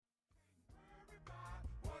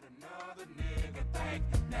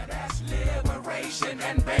Now that's liberation,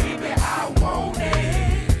 and baby, I want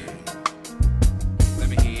it. Let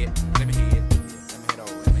me hear it. Let me hear it. Let me head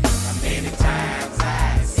over. Let me hear it. Many times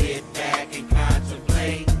I sit back and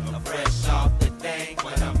contemplate, fresh off the thing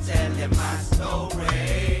when I'm telling my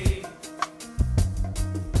story.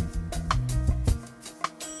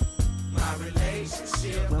 My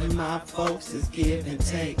relationship with my folks is give and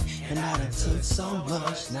take, and I done took so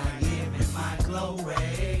much, now giving my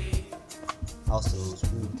glory. Also, it was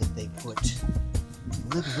weird that they put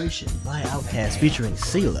Liberation by Outkast featuring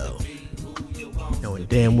CeeLo, knowing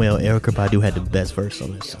damn well Erykah Badu had the best verse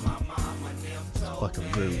on this song. It's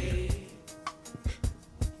fucking rude.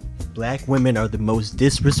 Black women are the most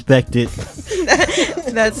disrespected.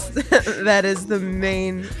 That is the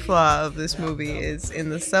main flaw of this movie, is in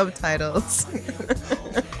the subtitles.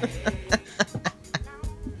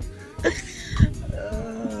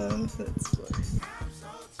 That's funny.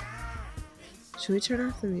 Should we turn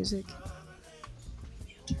off the music?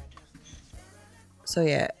 So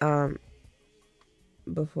yeah,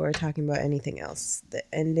 before talking about anything else, the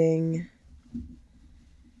ending.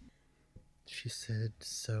 She said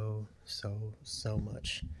so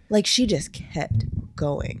much. Like, she just kept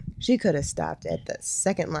going. She could have stopped at the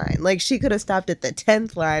second line. Like, she could have stopped at the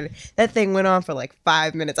 10th line. That thing went on for like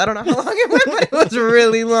 5 minutes. I don't know how long it went, but it was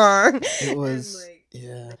really long. It was,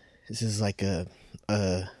 yeah. This is like a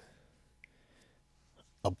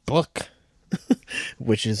book,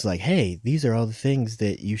 which is like, hey, these are all the things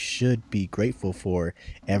that you should be grateful for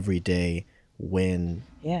every day when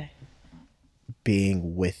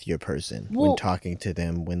being with your person, when talking to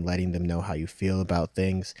them, when letting them know how you feel about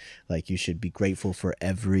things. Like, you should be grateful for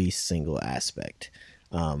every single aspect.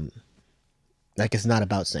 Like, it's not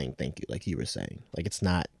about saying thank you, like you were saying. Like, it's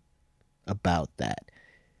not about that.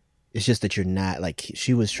 It's just that you're not, like,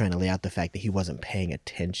 she was trying to lay out the fact that he wasn't paying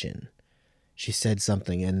attention. She said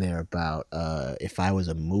something in there about, if I was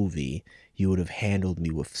a movie, you would have handled me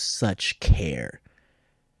with such care.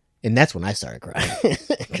 And that's when I started crying,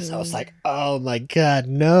 because I was like, oh my God,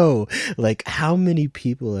 no. Like, how many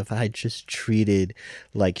people have I just treated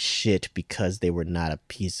like shit because they were not a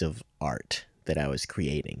piece of art that I was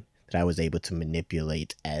creating, that I was able to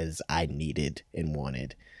manipulate as I needed and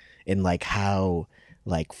wanted? And like, how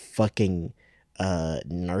like fucking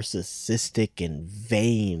narcissistic and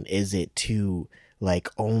vain is it to like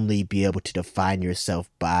only be able to define yourself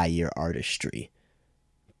by your artistry,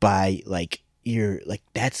 by like, you're like,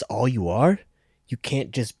 that's all you are? You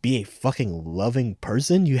can't just be a fucking loving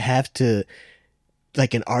person. You have to,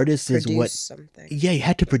 like, an artist is what something. Yeah, you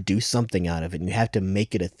have to produce something out of it, and you have to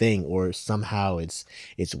make it a thing, or somehow it's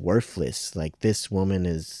worthless. Like, this woman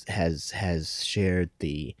has shared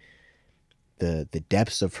the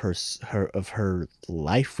depths of her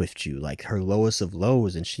life with you, like her lowest of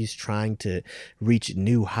lows, and she's trying to reach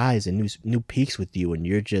new highs and new peaks with you, and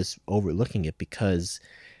you're just overlooking it because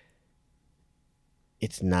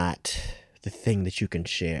it's not the thing that you can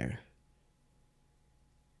share.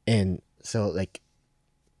 And so, like,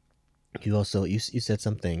 you said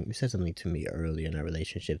something to me early in our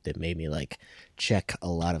relationship that made me like check a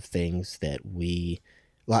lot of things that a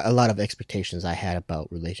lot of expectations I had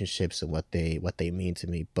about relationships and what they mean to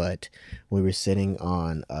me. But we were sitting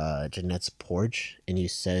on Jeanette's porch, and you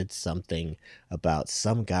said something about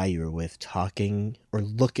some guy you were with talking or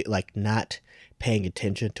not paying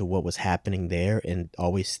attention to what was happening there, and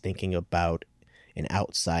always thinking about an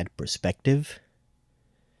outside perspective.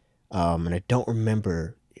 And I don't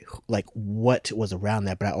remember like what was around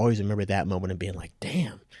that, but I always remember that moment and being like,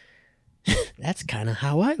 damn, that's kind of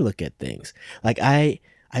how I look at things. Like, I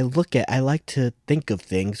like to think of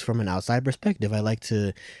things from an outside perspective. I like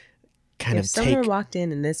to kind of take... If someone walked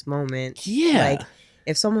in this moment, like,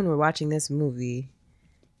 if someone were watching this movie,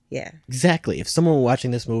 yeah. Exactly. If someone were watching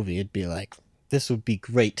this movie, it'd be like, this would be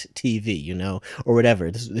great TV, you know, or whatever.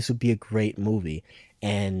 This would be a great movie.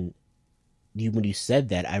 And when you said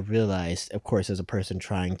that, I realized, of course, as a person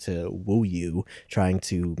trying to woo you, trying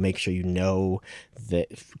to make sure you know that,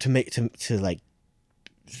 to like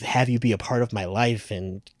have you be a part of my life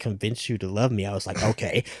and convince you to love me, I was like,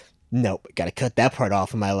 okay, nope, gotta cut that part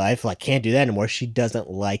off of my life. Like, can't do that anymore. She doesn't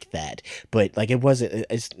like that. But like,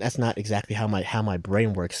 that's not exactly how my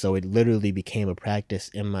brain works. So it literally became a practice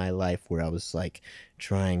in my life where I was like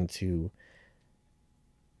trying to,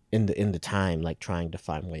 in the time, like trying to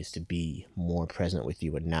find ways to be more present with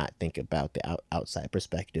you and not think about the outside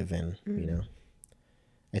perspective. And you know,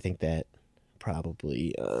 I think that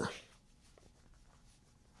probably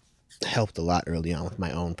helped a lot early on with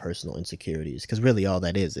my own personal insecurities, because really all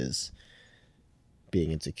that is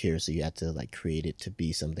being insecure. So you have to like create it to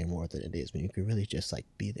be something more than it is, when you can really just like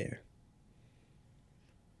be there.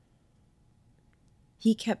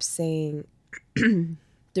 he kept saying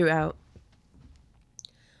throughout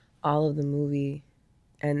all of the movie,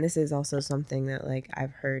 and this is also something that like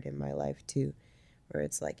I've heard in my life too, where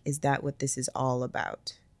it's like, is that what this is all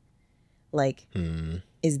about? Like,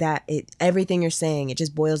 is that it? Everything you're saying, it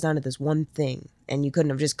just boils down to this one thing, and you couldn't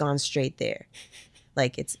have just gone straight there.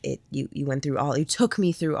 Like you went through all, you took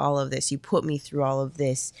me through all of this, you put me through all of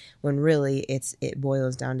this, when really it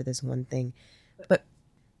boils down to this one thing. But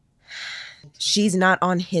she's not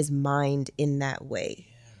on his mind in that way.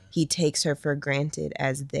 He takes her for granted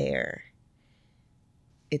as there.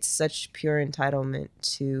 It's such pure entitlement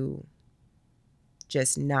to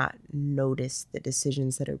just not notice the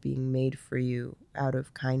decisions that are being made for you out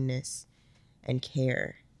of kindness and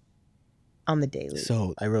care on the daily.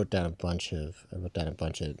 So I wrote down a bunch of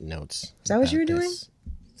notes. Is that what you were doing?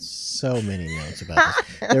 So many notes about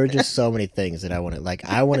this. There were just so many things that I want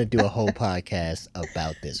to do a whole podcast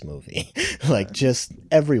about this movie. Like, just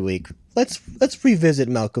every week, let's revisit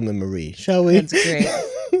Malcolm and Marie, shall we? That's great.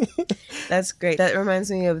 That's great. That reminds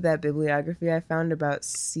me of that bibliography I found about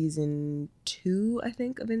season 2, I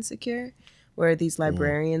think, of Insecure, where these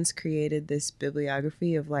librarians created this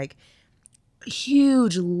bibliography of like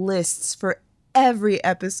huge lists for every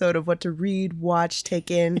episode of what to read, watch, take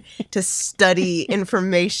in, to study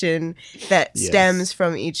information that stems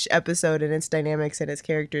from each episode and its dynamics and its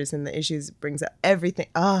characters and the issues it brings up. Everything.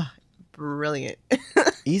 Brilliant.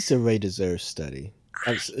 Issa Rae deserves study.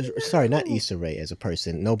 Sorry, not Issa Rae as a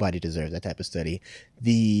person. Nobody deserves that type of study.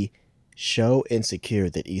 The show Insecure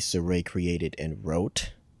that Issa Rae created and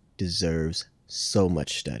wrote deserves so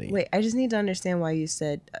much study. Wait, I just need to understand why you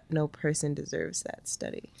said no person deserves that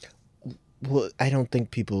study. Well, I don't think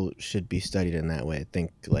people should be studied in that way. I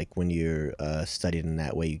think like when you're studied in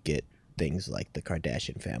that way, you get things like the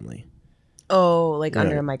Kardashian family. Oh, like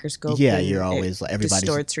under a microscope. Yeah, you're always like everybody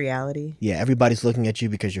distorts reality. Yeah, everybody's looking at you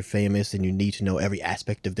because you're famous and you need to know every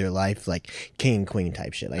aspect of their life, like king and queen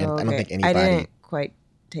type shit. Like, I don't think anybody. I didn't quite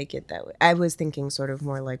take it that way. I was thinking sort of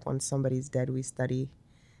more like once somebody's dead, we study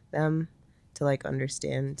them to like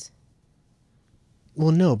understand.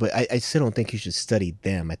 Well, no, but I still don't think you should study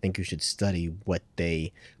them. I think you should study what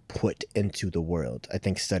they put into the world. I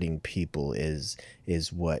think studying people is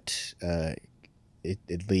what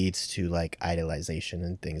it leads to like idolization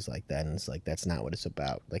and things like that. And it's like, that's not what it's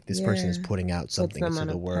about. Like, this person is putting out something into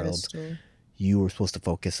the world. Pedestal. You were supposed to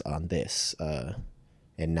focus on this and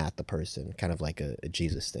not the person. Kind of like a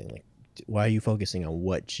Jesus thing. Like, why are you focusing on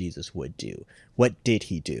what Jesus would do? What did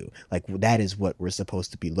he do? Like, that is what we're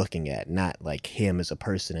supposed to be looking at, not like him as a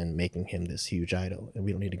person and making him this huge idol. And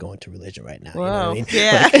we don't need to go into religion right now. Whoa. You know what I mean?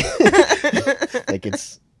 Yeah. Like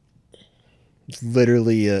it's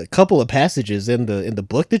literally a couple of passages in the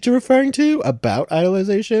book that you're referring to about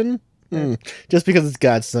idolization. Just because it's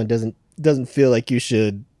God's son doesn't feel like you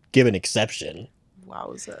should give an exception.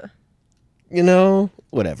 Wowza. You know,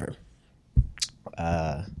 whatever.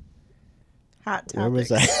 Hot topics. Where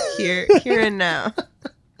was I? here and now.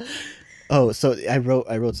 Oh, so I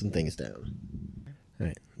wrote some things down. All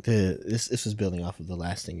right. This was building off of the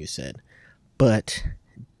last thing you said. But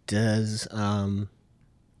does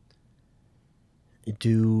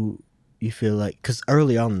do you feel like, because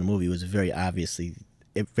early on in the movie it was very obvious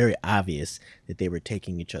that they were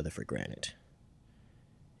taking each other for granted,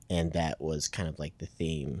 and that was kind of like the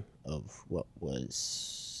theme of what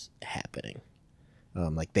was happening.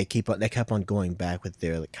 Like they kept on going back with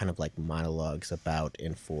their kind of like monologues about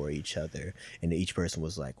and for each other, and each person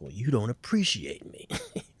was like, well, you don't appreciate me.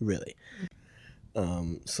 Really.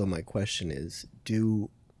 So my question is, do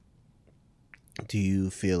you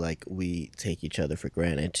feel like we take each other for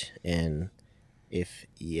granted? And if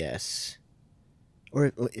yes, or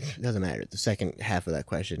it doesn't matter, the second half of that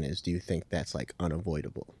question is, do you think that's like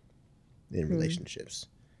unavoidable in relationships,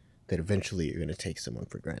 that eventually you're going to take someone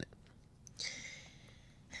for granted?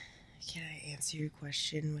 Can I answer your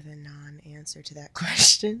question with a non-answer to that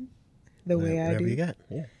question? The way I do? Whatever you got,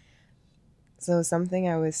 yeah. So something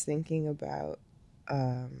I was thinking about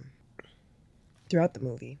throughout the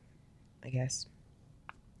movie, I guess.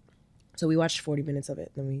 So we watched 40 minutes of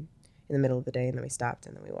it, then we, in the middle of the day, and then we stopped,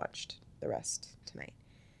 and then we watched the rest tonight.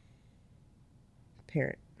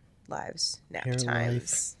 Parent lives, nap Parent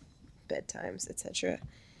times, bedtimes, etc.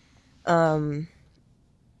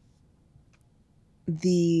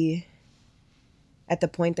 At the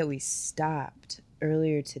point that we stopped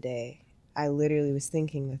earlier today, I literally was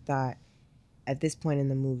thinking the thought, at this point in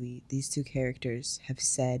the movie, these two characters have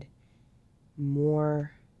said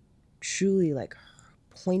more truly like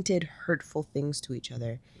pointed, hurtful things to each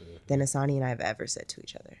other than Asani and I have ever said to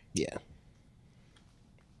each other. Yeah.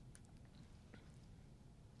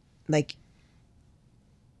 Like,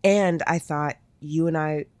 And I thought you and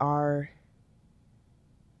I are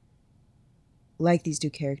like these two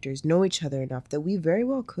characters, know each other enough that we very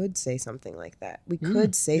well could say something like that. We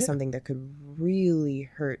could say something that could really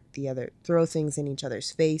hurt the other, throw things in each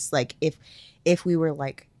other's face. Like if we were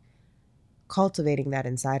like cultivating that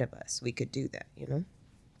inside of us, we could do that, you know?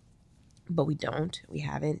 But we don't. We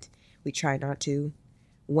haven't. We try not to.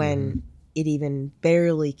 When it even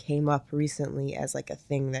barely came up recently as like a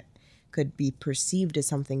thing that could be perceived as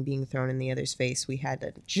something being thrown in the other's face, we had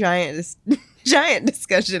a giant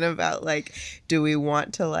discussion about like, do we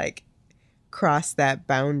want to like cross that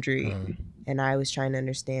boundary? And I was trying to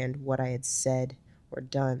understand what I had said or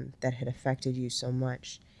done that had affected you so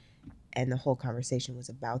much, and the whole conversation was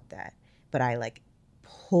about that. But I like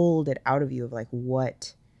pulled it out of you of like,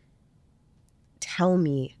 what, tell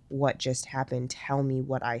me what just happened, tell me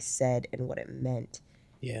what I said and what it meant.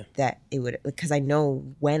 Yeah. That it would, because I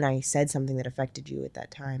know when I said something that affected you at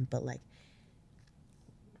that time, but like,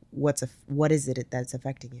 what is it that's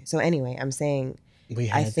affecting you? So anyway, I'm saying,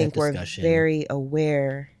 I think we're very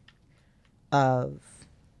aware of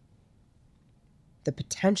the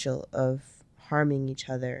potential of harming each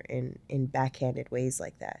other in backhanded ways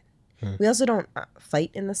like that. We also don't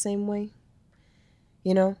fight in the same way,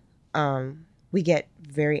 you know? We get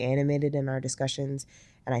very animated in our discussions,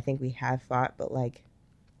 and I think we have fought, but like,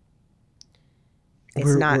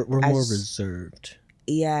 we're more reserved.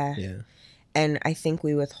 Yeah. And I think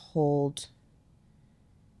we withhold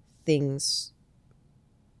things.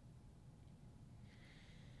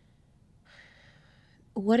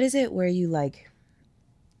 What is it where you like,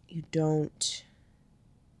 you don't,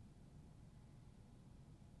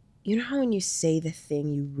 you know how when you say the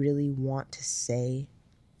thing you really want to say,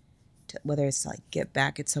 whether it's to like get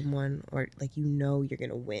back at someone or like, you know, you're going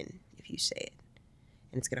to win if you say it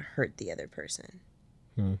and it's going to hurt the other person.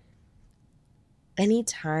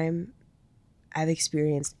 Anytime I've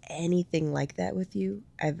experienced anything like that with you,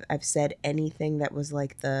 I've said anything that was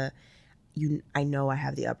like I know I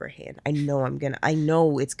have the upper hand. I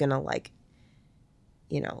know it's gonna like,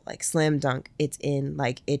 you know, like slam dunk, it's in,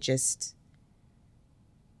 like it just,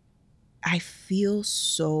 I feel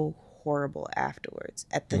so horrible afterwards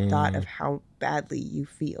at the thought of how badly you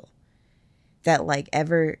feel. That like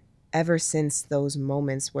ever since those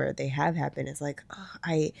moments where they have happened, it's like,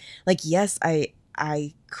 yes,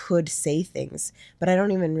 I could say things, but I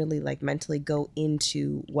don't even really like mentally go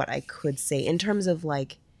into what I could say in terms of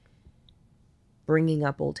like bringing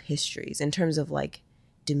up old histories, in terms of like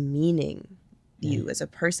demeaning you as a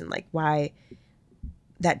person, like why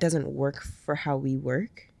that doesn't work for how we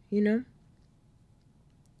work, you know?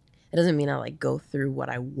 It doesn't mean I like go through what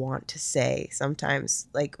I want to say sometimes,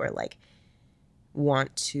 like, or like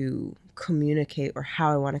want to communicate or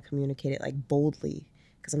how I want to communicate it like boldly,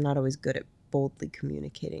 because I'm not always good at boldly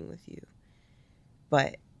communicating with you.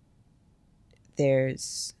 But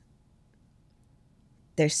there's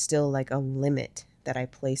still like a limit that I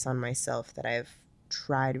place on myself, that I've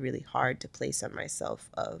tried really hard to place on myself,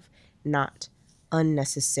 of not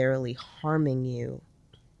unnecessarily harming you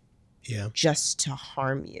just to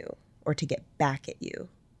harm you or to get back at you.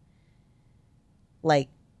 Like,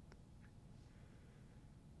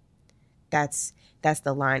 that's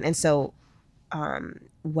the line. And so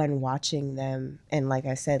when watching them, and like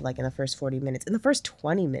I said, like in the first 40 minutes, in the first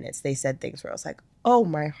 20 minutes, they said things where I was like, oh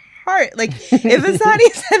my heart. Like if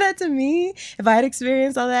Asani said that to me, if I had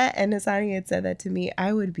experienced all that and Asani had said that to me,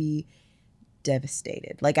 I would be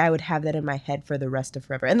devastated. Like I would have that in my head for the rest of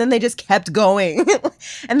forever. And then they just kept going.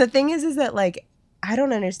 And the thing is that like, I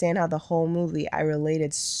don't understand how the whole movie, I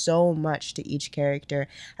related so much to each character.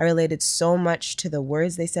 I related so much to the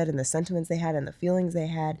words they said and the sentiments they had and the feelings they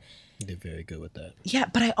had. They're very good with that. Yeah,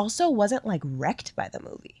 but I also wasn't like wrecked by the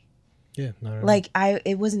movie. Yeah, not at all. Like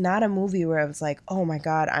it was not a movie where I was like, oh my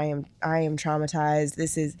God, I am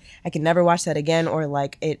traumatized. I can never watch that again. Or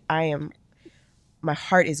like my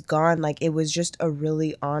heart is gone. Like it was just a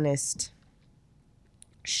really honest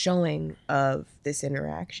showing of this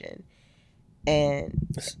interaction. And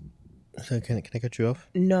so can I cut you off?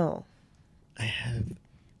 No. I have.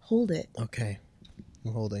 Hold it. Okay,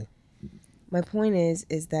 I'm holding. My point is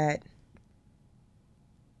that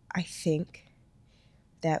I think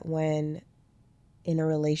that when in a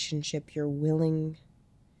relationship you're willing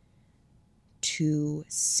to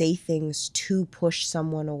say things to push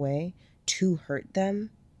someone away, to hurt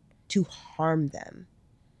them, to harm them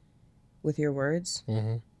with your words,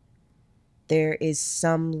 there is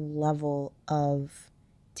some level of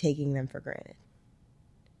taking them for granted.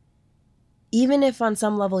 Even if on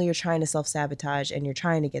some level you're trying to self-sabotage and you're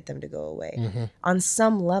trying to get them to go away, on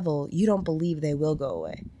some level you don't believe they will go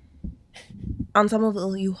away. On some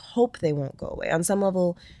level, you hope they won't go away. On some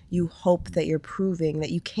level, you hope that you're proving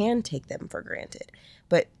that you can take them for granted.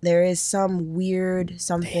 But there is some weird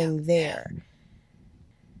something there.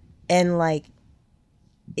 And like,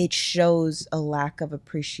 it shows a lack of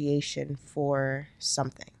appreciation for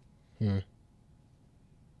something.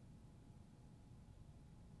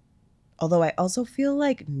 Although I also feel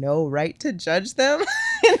like no right to judge them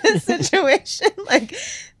in this situation. Like,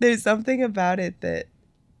 there's something about it that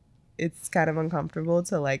it's kind of uncomfortable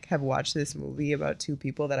to like have watched this movie about two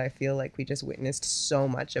people that I feel like we just witnessed so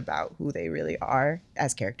much about who they really are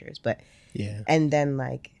as characters. But Yeah. and then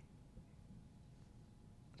like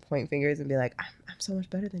point fingers and be like, I'm so much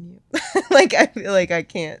better than you. Like, I feel like I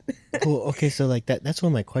can't. Well, okay, so like that's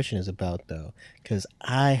what my question is about though, because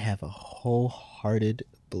I have a wholehearted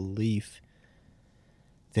belief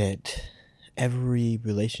that every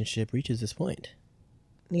relationship reaches this point.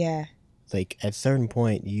 Yeah. Like at a certain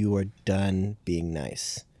point, you are done being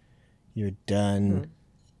nice. You're done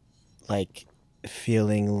like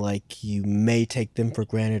feeling like you may take them for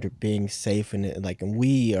granted or being safe, and like, and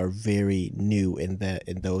we are very new in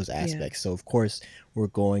those aspects. So of course we're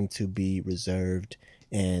going to be reserved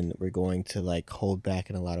and we're going to like hold back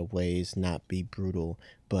in a lot of ways, not be brutal.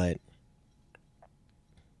 But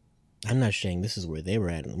I'm not saying this is where they were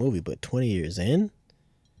at in the movie, but 20 years in,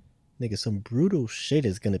 nigga, some brutal shit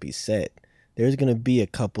is gonna be said. There's gonna be a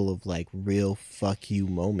couple of like real fuck you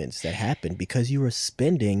moments that happen because you are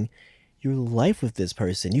spending your life with this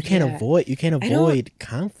person. You can't avoid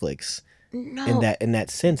conflicts in that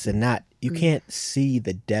sense, and not you can't see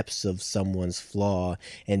the depths of someone's flaw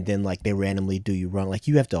and then like they randomly do you wrong. Like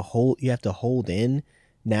you have to hold in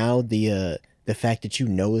now the fact that you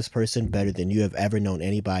know this person better than you have ever known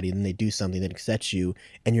anybody, and then they do something that upsets you,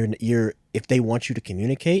 and you're if they want you to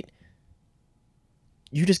communicate,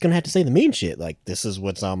 you're just gonna have to say the mean shit. Like, this is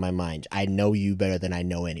what's on my mind. I know you better than I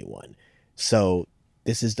know anyone. So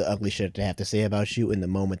this is the ugly shit that I have to say about you in the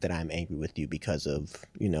moment that I'm angry with you because of,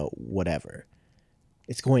 whatever.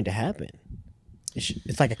 It's going to happen.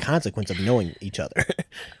 It's like a consequence of knowing each other.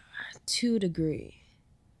 To a degree.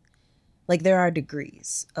 Like, there are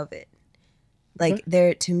degrees of it. Like,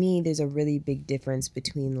 to me, there's a really big difference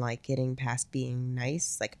between, like, getting past being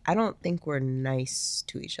nice. Like, I don't think we're nice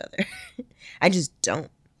to each other. I just don't.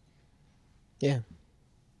 Yeah.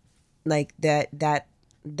 Like, that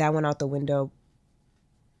went out the window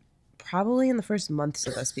probably in the first months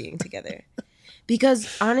of us being together.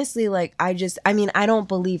 Because, honestly, like, I don't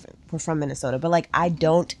believe, we're from Minnesota, but, like, I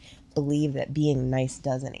don't believe that being nice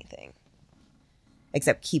does anything.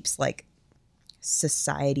 Except keeps, like,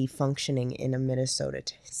 society functioning in a Minnesota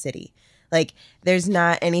city. Like, there's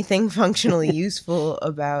not anything functionally useful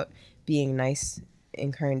about being nice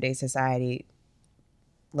in current day society,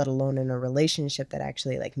 let alone in a relationship that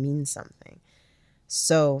actually like means something.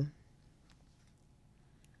 So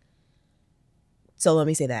let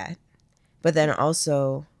me say that. But then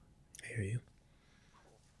also, I hear you.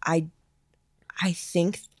 I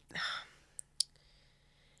think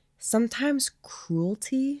sometimes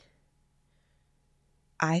cruelty,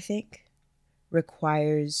 I think,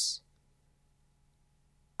 requires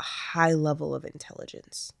a high level of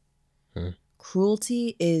intelligence.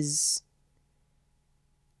 Cruelty is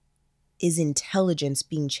intelligence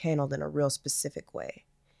being channeled in a real specific way.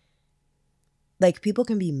 Like, people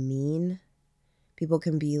can be mean, people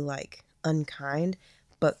can be like unkind,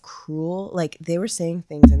 but cruel, like they were saying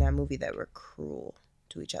things in that movie that were cruel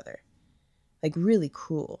to each other. Like, really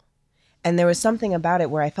cruel. And there was something about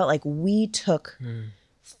it where I felt like we took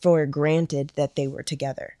for granted that they were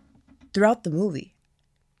together throughout the movie.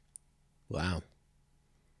 Wow.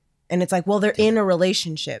 And it's like, well, they're in a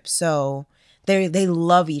relationship, so they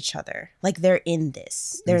love each other. Like, they're in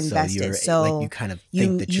this. They're invested. So like, you kind of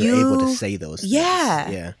think that you're able to say those things. Yeah.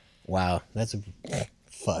 Yeah. Wow. That's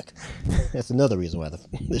fuck. That's another reason why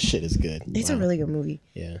this shit is good. It's a really good movie.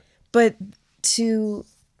 Yeah. But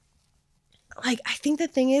I think the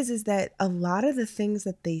thing is that a lot of the things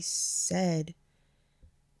that they said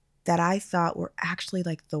that I thought were actually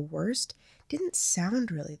like the worst didn't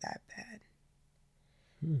sound really that bad.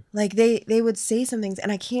 Like, they would say some things,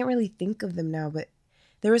 and I can't really think of them now, but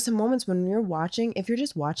there were some moments when you're watching, if you're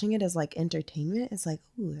just watching it as like entertainment, it's like,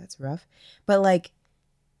 ooh, that's rough. But like,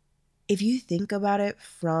 if you think about it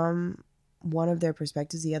from one of their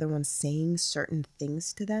perspectives, the other one saying certain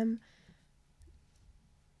things to them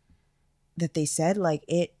that they said, like,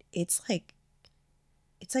 it's like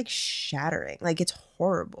shattering. Like, it's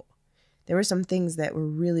horrible. There were some things that were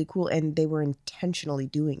really cool, and they were intentionally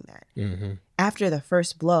doing that. After the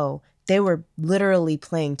first blow, they were literally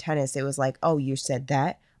playing tennis. It was like, oh, you said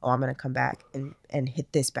that? oh, I'm gonna come back and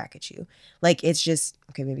hit this back at you. Like, it's just,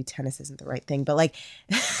 okay, maybe tennis isn't the right thing, but like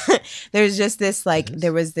there's just this, like,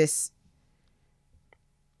 there was this,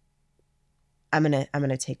 I'm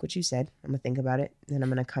gonna take what you said, I'm gonna think about it, then I'm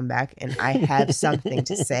gonna come back and I have something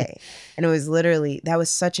to say. And it was literally, that was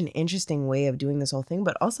such an interesting way of doing this whole thing,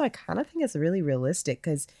 but also I kind of think it's really realistic,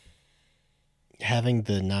 because having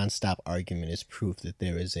the nonstop argument is proof that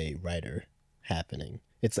there is a writer happening.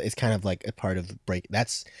 It's kind of like a part of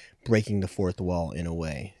that's breaking the fourth wall in a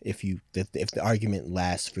way. If the argument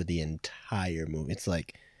lasts for the entire movie, it's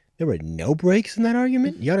like there were no breaks in that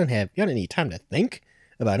argument. Y'all didn't need time to think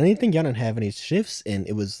about anything. Y'all didn't have any shifts, and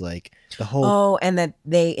it was like the whole. Oh, and that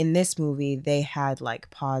in this movie they had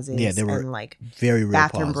like pauses. Yeah, there were and like very real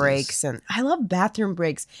bathroom pauses. breaks, and I love bathroom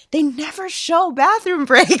breaks. They never show bathroom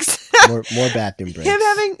breaks. more bathroom breaks. Him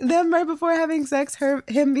having them right before having sex.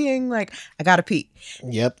 Him being like, I gotta pee.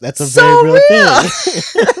 Yep, that's a So very real real.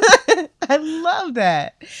 thing. I love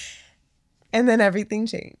that. And then everything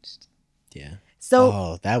changed. Yeah.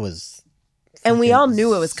 So that was. And we all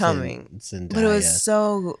knew it was coming. Zendaya. But it was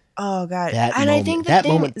so, oh God. That and moment, I think that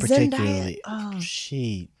thing, moment particularly, Zendaya,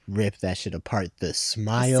 she ripped that shit apart. The a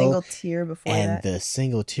smile single tear before and that. the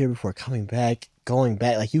single tear before going back.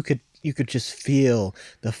 Like you could just feel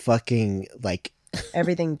the fucking like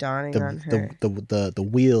Everything dawning on her. the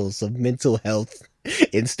wheels of mental health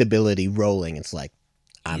instability rolling. It's like,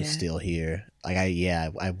 I'm still here. Like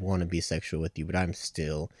I want to be sexual with you, but I'm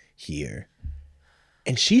still here.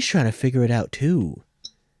 And she's trying to figure it out too.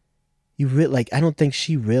 I don't think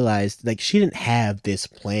she realized, like, she didn't have this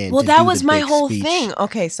plan. Well, to that do was the my big whole speech. thing.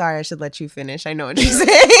 Okay, sorry, I should let you finish. I know what you're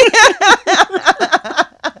saying.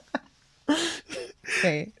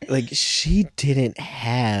 Okay. Like, she didn't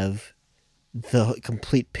have the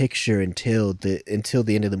complete picture until the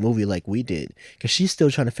end of the movie, like we did, because she's still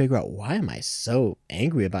trying to figure out, why am I so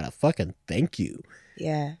angry about a fucking thank you?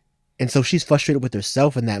 Yeah. And so she's frustrated with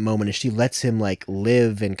herself in that moment, and she lets him like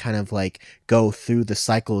live and kind of like go through the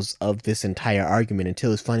cycles of this entire argument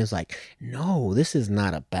until it's finally like, no, this is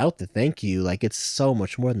not about the thank you. Like, it's so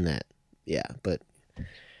much more than that. Yeah, but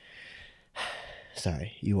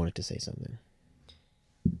sorry, you wanted to say something.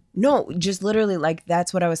 No, just literally, like,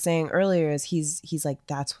 that's what I was saying earlier, is he's like,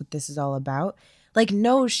 that's what this is all about. Like,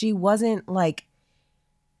 no, she wasn't like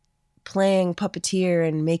playing puppeteer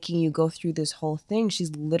and making you go through this whole thing.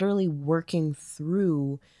 She's literally working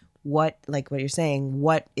through what you're saying,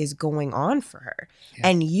 what is going on for her. Yeah.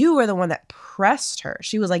 And you are the one that pressed her.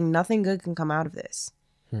 She was like, nothing good can come out of this.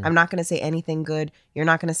 I'm not going to say anything good. You're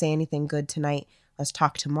not going to say anything good tonight. Let's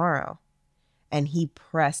talk tomorrow. And he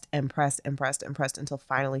pressed and pressed and pressed and pressed until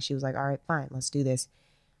finally she was like, all right, fine, let's do this.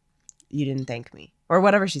 You didn't thank me. Or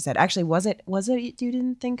whatever she said. Actually, was it you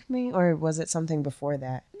didn't thank me? Or was it something before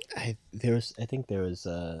that? I think there was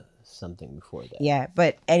something before that. Yeah,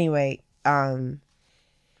 but anyway, her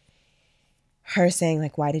saying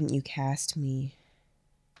like, why didn't you cast me?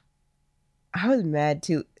 I was mad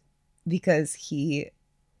too, because he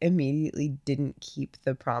immediately didn't keep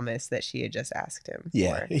the promise that she had just asked him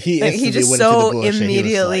yeah, for. He just so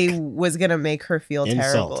immediately was gonna make her feel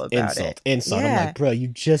terrible about it. Insult. Yeah. I'm like, bro, you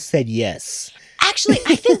just said yes. Actually,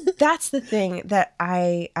 I think that's the thing that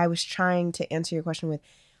I was trying to answer your question with.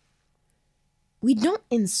 We don't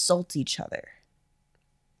insult each other.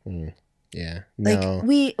 Yeah. Like, no,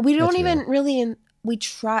 we don't even real. really, we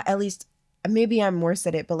try, at least maybe I'm worse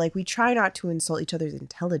at it, but like we try not to insult each other's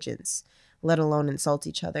intelligence, let alone insult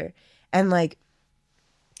each other. And like,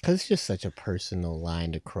 because it's just such a personal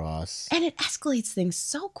line to cross. And it escalates things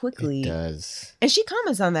so quickly. It does. And she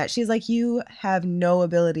comments on that. She's like, you have no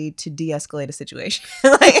ability to de-escalate a situation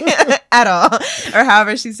like, at all. Or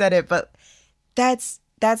however she said it. But that's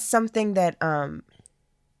something that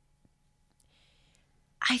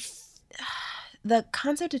the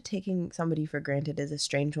concept of taking somebody for granted is a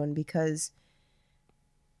strange one, because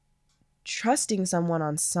trusting someone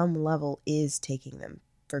on some level is taking them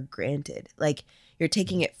for granted. Like, you're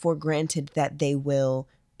taking it for granted that they will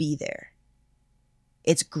be there.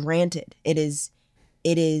 It's granted. It is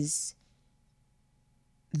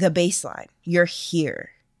the baseline. You're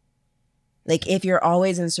here. Like, if you're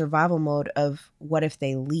always in survival mode of what if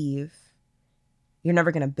they leave, you're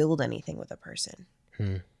never going to build anything with a person.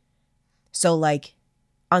 So, like,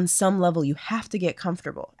 on some level, you have to get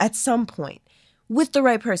comfortable at some point with the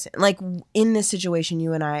right person. Like, in this situation,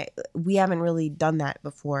 you and I, we haven't really done that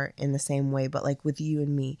before in the same way, but like with you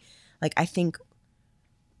and me, like, I think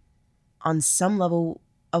on some level,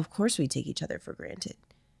 of course we take each other for granted.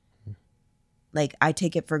 Like, I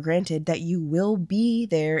take it for granted that you will be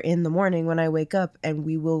there in the morning when I wake up, and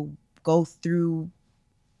we will go through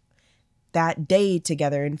that day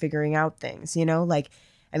together and figuring out things, you know? Like,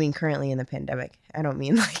 I mean, currently in the pandemic, I don't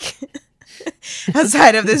mean like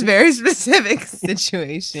outside of this very specific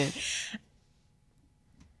situation.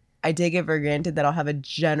 I take it for granted that I'll have a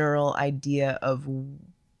general idea of,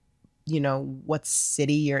 you know, what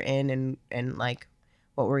city you're in and like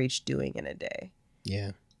what we're each doing in a day.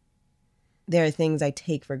 Yeah. There are things I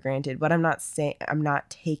take for granted, but I'm not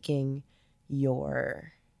taking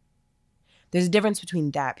your... There's a difference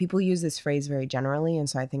between that. People use this phrase very generally, and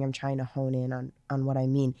so I think I'm trying to hone in on what I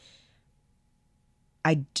mean.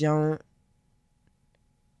 I don't...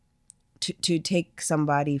 To take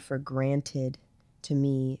somebody for granted, to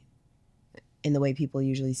me, in the way people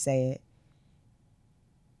usually say it,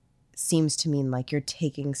 seems to mean like you're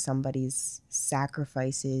taking somebody's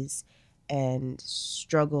sacrifices and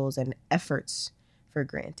struggles and efforts for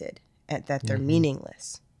granted, and that they're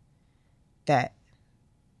meaningless, that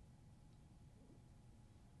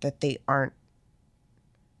they aren't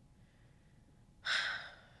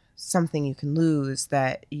something you can lose,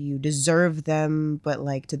 that you deserve them, but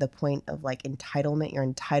like to the point of like entitlement, you're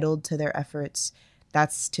entitled to their efforts.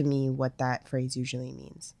 That's to me what that phrase usually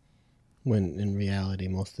means. When in reality,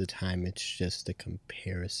 most of the time, it's just a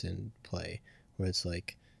comparison play where it's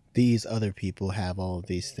like, these other people have all of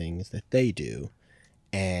these things that they do,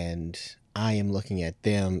 and I am looking at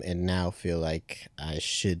them and now feel like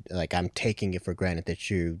I'm taking it for granted that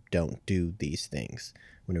you don't do these things,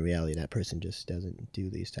 when in reality that person just doesn't do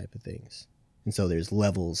these type of things. And so there's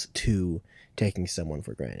levels to taking someone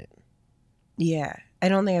for granted. Yeah. I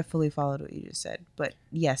don't think I fully followed what you just said, but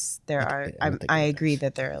yes, there are. I agree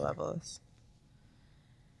that there are levels.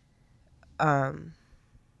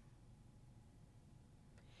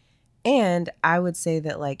 And I would say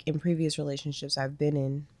that like in previous relationships I've been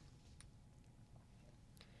in,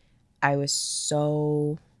 I was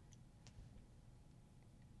so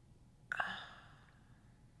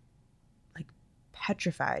like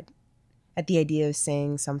petrified at the idea of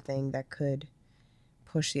saying something that could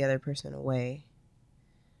push the other person away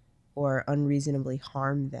or unreasonably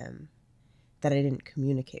harm them, that I didn't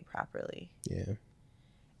communicate properly. Yeah.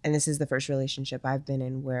 And this is the first relationship I've been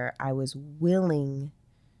in where I was willing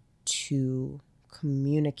to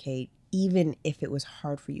communicate, even if it was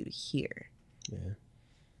hard for you to hear. Yeah.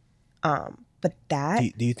 But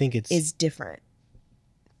that do you think it's is different?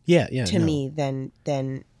 Yeah, to me than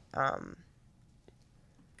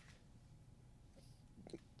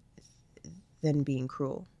being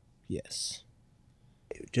cruel. Yes.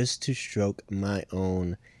 Just to stroke my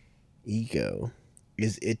own ego,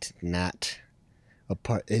 is it not a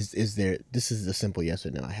part? Is there? This is a simple yes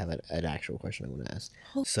or no. I have an actual question I want to ask.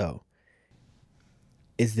 So,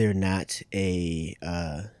 is there not a?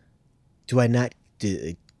 Do I not?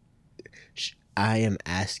 I am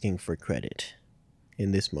asking for credit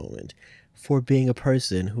in this moment for being a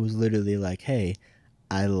person who's literally like, hey,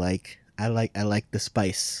 I like the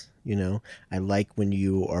spice. You know, I like when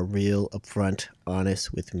you are real, upfront,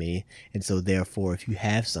 honest with me. And so therefore, if you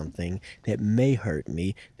have something that may hurt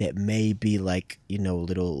me, that may be like, you know, a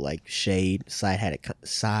little like shade,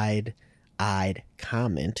 side-eyed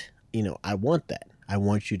comment, you know, I want that. I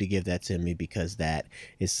want you to give that to me because that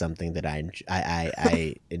is something that I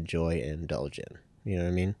enjoy and indulge in. You know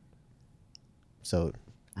what I mean? So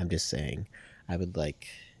I'm just saying, I would like,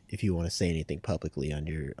 if you want to say anything publicly on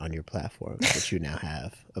your platform that you now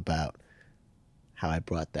have about how I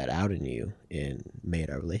brought that out in you and made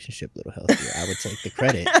our relationship a little healthier, I would take the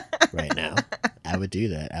credit right now. I would do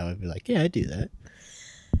that. I would be like, yeah, I do that.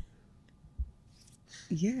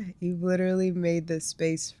 Yeah, you literally made the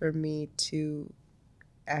space for me to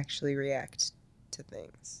actually react to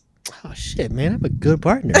things. Oh shit, man, I'm a good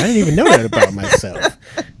partner. I didn't even know that about myself.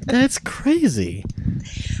 That's crazy.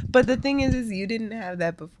 But the thing is you didn't have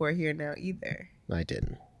that before Here Now either. I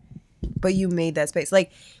didn't. But you made that space.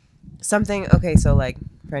 Like something, okay, so like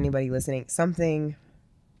for anybody listening, something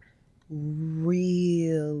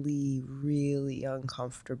really, really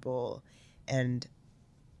uncomfortable and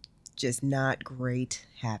just not great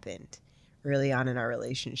happened early on in our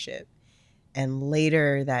relationship. And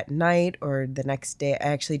later that night or the next day, I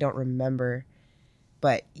actually don't remember,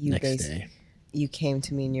 but you you came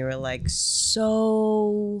to me and you were like,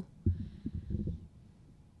 so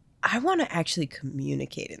I want to actually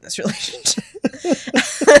communicate in this relationship.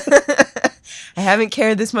 I haven't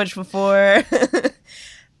cared this much before.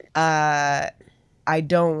 I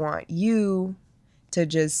don't want you to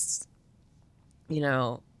just, you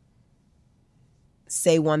know,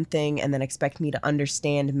 say one thing and then expect me to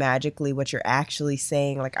understand magically what you're actually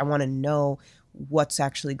saying. Like, I want to know what's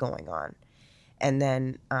actually going on. And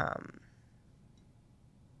then,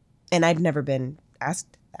 and I'd never been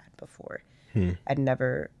asked that before. Hmm. I'd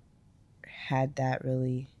never had that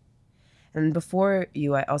really. And before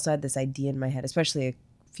you, I also had this idea in my head, especially a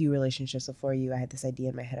few relationships before you, I had this idea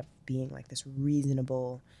in my head of being like this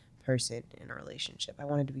reasonable person in a relationship. I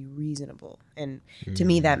wanted to be reasonable. And to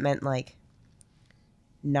me, that meant like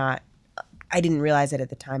not, I didn't realize it at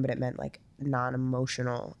the time, but it meant like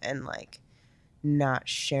non-emotional and like not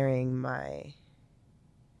sharing my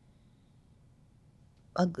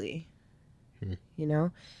ugly, you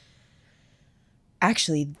know?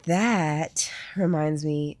 Actually, that reminds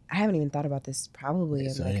me, I haven't even thought about this probably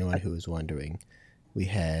in So like anyone who was wondering, we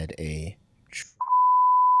had a.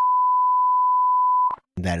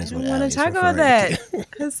 That I is don't what want Ali to is talk about referring that.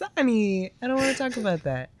 to. Hassani, I don't want to talk about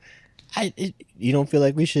that. You don't feel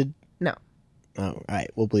like we should? No. Oh, all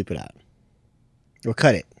right, we'll bleep it out. We'll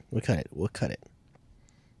cut it. We'll cut it.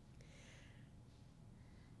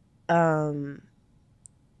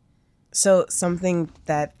 So something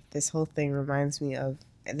that this whole thing reminds me of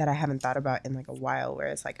that I haven't thought about in like a while,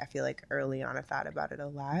 whereas like I feel like early on I thought about it a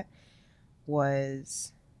lot,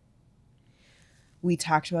 was we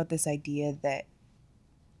talked about this idea that,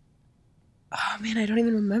 oh man, I don't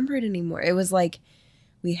even remember it anymore. It was like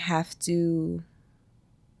we have to,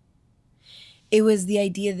 it was the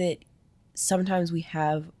idea that sometimes we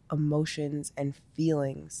have emotions and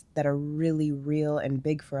feelings that are really real and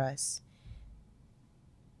big for us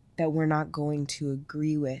that we're not going to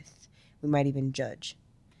agree with. We might even judge.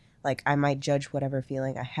 Like I might judge whatever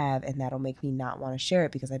feeling I have, and that'll make me not want to share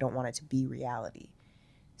it because I don't want it to be reality.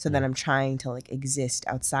 So then I'm trying to like exist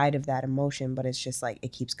outside of that emotion, but it's just like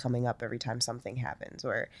it keeps coming up every time something happens,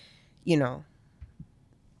 or, you know,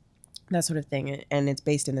 that sort of thing. And it's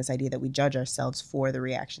based in this idea that we judge ourselves for the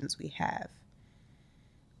reactions we have.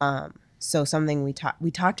 So something we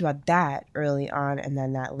talked about that early on, and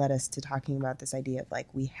then that led us to talking about this idea of like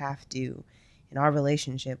we have to, in our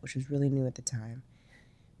relationship, which was really new at the time,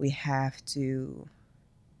 we have to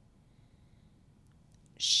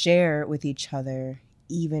share with each other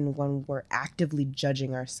even when we're actively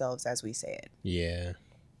judging ourselves as we say it. Yeah,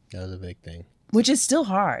 that was a big thing. Which is still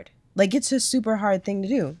hard. Like it's a super hard thing to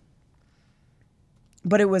do.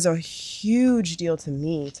 But it was a huge deal to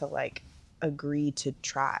me to like agree to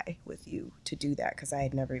try with you to do that, because I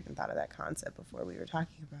had never even thought of that concept before we were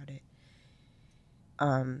talking about it.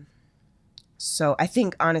 So I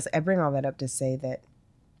think honestly, I bring all that up to say that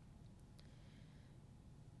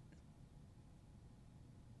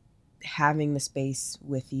having the space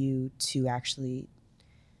with you to actually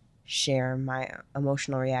share my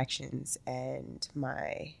emotional reactions and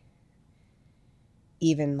my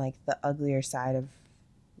even like the uglier side of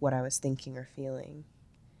what I was thinking or feeling,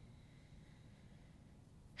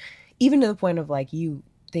 even to the point of like you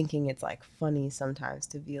thinking it's like funny sometimes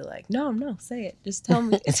to be like, no, say it, just tell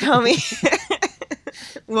me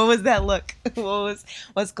what was that look,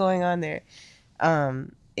 what's going on there.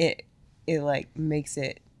 It like makes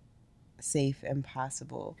it safe and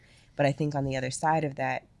possible. But I think on the other side of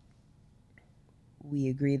that, we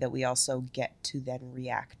agree that we also get to then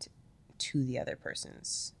react to the other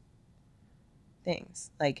person's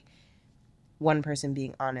things. Like one person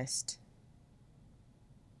being honest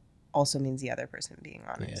also means the other person being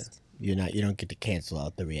honest. Yeah. You don't get to cancel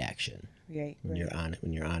out the reaction. Right. When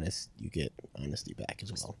you're honest, you get honesty back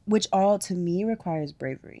as well. Which all to me requires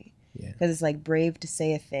bravery. Yeah. Because it's like brave to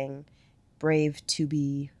say a thing, brave to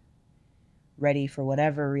be ready for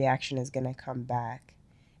whatever reaction is going to come back,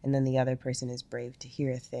 and then the other person is brave to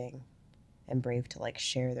hear a thing and brave to like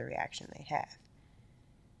share the reaction they have.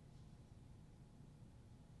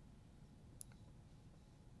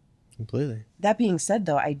 Completely. That being said,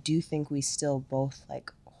 though, I do think we still both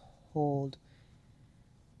like hold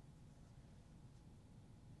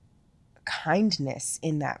kindness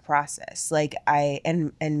in that process. Like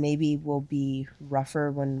and maybe we'll be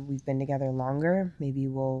rougher when we've been together longer. Maybe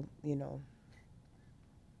we'll, you know,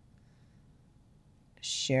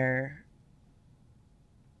 share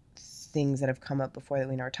things that have come up before that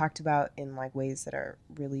we never talked about in like ways that are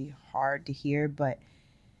really hard to hear, but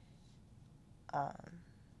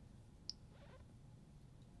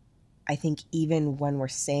I think even when we're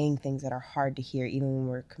saying things that are hard to hear, even when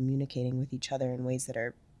we're communicating with each other in ways that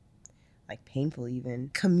are like painful, even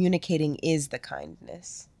communicating is the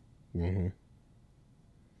kindness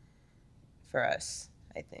for us,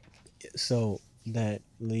 I think. So that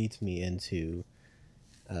leads me into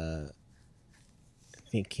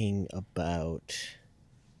thinking about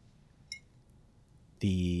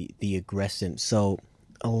the aggressive. So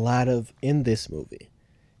a lot of in this movie,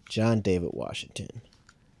 John David Washington.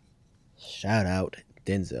 Shout out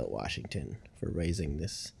Denzel Washington for raising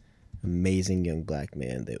this amazing young black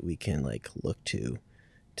man that we can like look to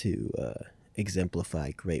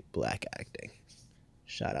exemplify great black acting.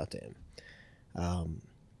 Shout out to him.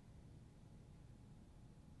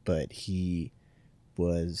 But he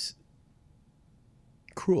was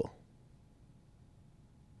crueler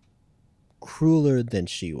than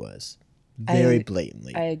she was, very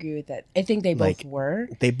blatantly. I agree with that. I think they Like, both were.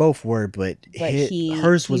 They both were, but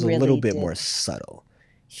hers was a really little bit did. more subtle.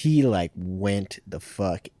 He like went the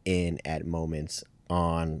fuck in at moments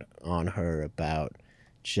on her about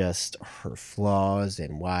just her flaws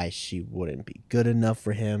and why she wouldn't be good enough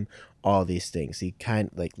for him. All these things. He kind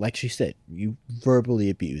of like she said, you verbally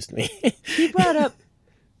abused me. He brought up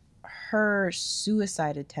her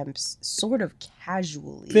suicide attempts sort of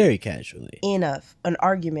casually, Very casually, in an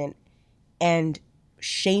argument, and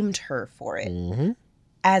shamed her for it mm-hmm.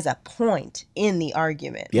 as a point in the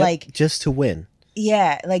argument. Yep, like just to win.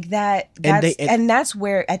 Yeah, like that. And that's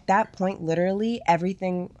where, at that point, literally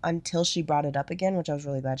everything, until she brought it up again, which I was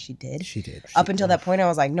really glad she did. She did. Up until that point, I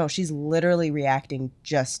was like, no, she's literally reacting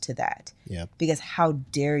just to that. Yep. Because how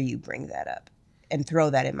dare you bring that up and throw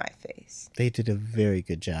that in my face? They did a very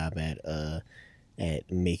good job at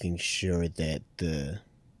making sure that the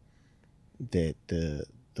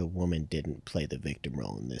woman didn't play the victim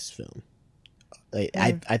role in this film.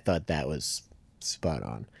 I thought that was spot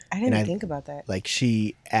on. I didn't even think about that. Like,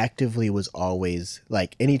 she actively was always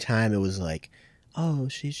like, anytime it was like, oh,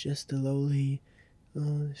 she's just a lowly,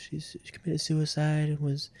 she committed suicide and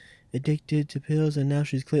was addicted to pills and now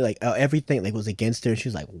she's clean. Like, everything like was against her. And she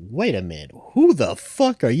was like, wait a minute, who the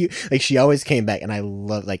fuck are you? Like, she always came back, and I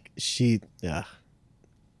love, like, she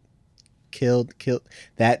killed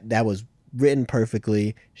that was written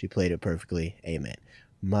perfectly. She played it perfectly. Amen.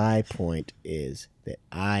 My point is that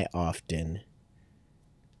I often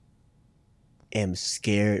am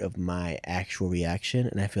scared of my actual reaction,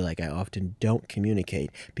 and I feel like I often don't communicate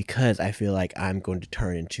because I feel like I'm going to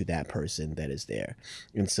turn into that person that is there.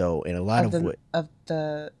 And so in a lot of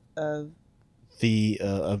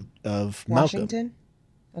Washington?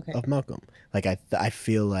 Okay. Of Malcolm. Like, I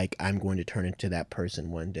feel like I'm going to turn into that person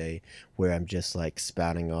one day where I'm just like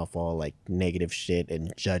spouting off all like negative shit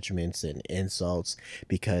and judgments and insults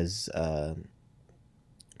because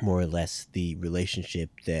more or less the relationship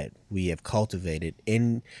that we have cultivated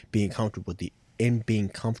in being comfortable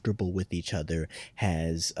with each other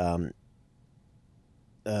has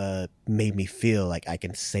made me feel like I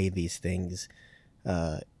can say these things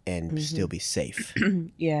and still be safe.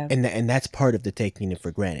 Yeah. And that's part of the taking it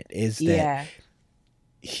for granted, is that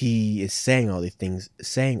he is saying all these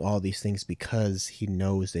things because he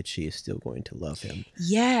knows that she is still going to love him.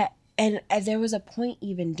 Yeah. And there was a point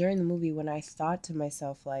even during the movie when I thought to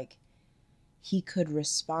myself, like, he could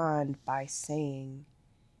respond by saying,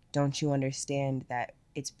 don't you understand that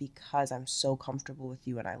it's because I'm so comfortable with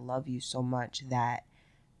you and I love you so much that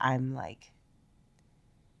I'm, like,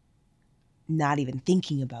 not even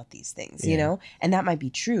thinking about these things, you know? And that might be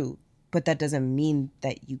true, but that doesn't mean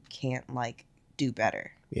that you can't, like, do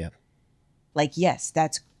better. Yeah. Like, yes,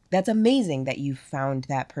 that's amazing that you found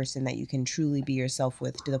that person that you can truly be yourself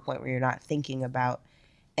with, to the point where you're not thinking about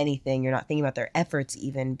anything. You're not thinking about their efforts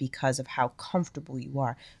even because of how comfortable you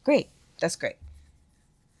are. Great. That's great.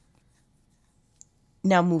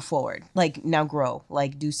 Now move forward. Like, now grow.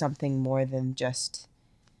 Like, do something more than just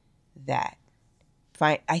that.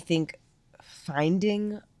 I think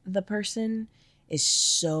finding the person is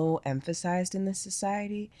so emphasized in this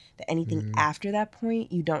society that anything after that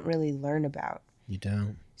point you don't really learn about. You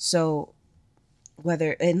don't. So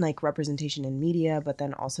whether in like representation in media, but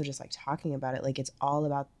then also just like talking about it, like it's all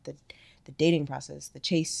about the dating process, the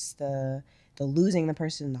chase, the losing the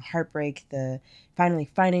person, the heartbreak, the finally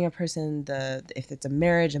finding a person, if it's a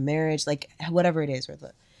marriage, like whatever it is, or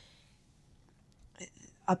the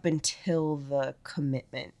up until the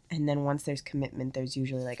commitment. And then once there's commitment, there's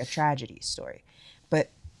usually like a tragedy story.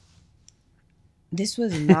 But this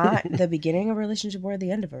was not the beginning of a relationship or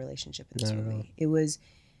the end of a relationship in this movie. It was,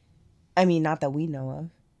 I mean, not that we know of.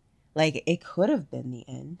 Like, it could have been the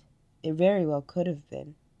end. It very well could have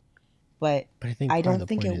been. But I don't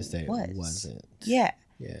think it was. It wasn't. Yeah.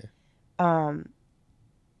 Yeah.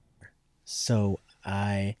 So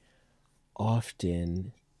I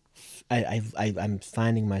often, I'm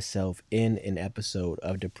finding myself in an episode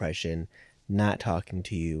of depression, not talking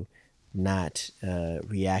to you, not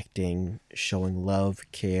reacting, showing love,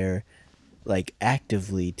 care, like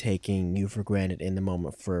actively taking you for granted in the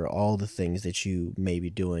moment for all the things that you may be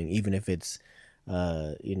doing, even if it's,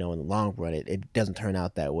 in the long run, it doesn't turn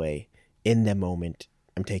out that way. In the moment,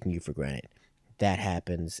 I'm taking you for granted. That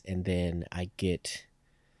happens, and then I get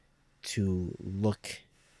to look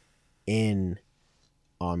in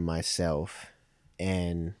on myself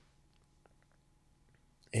and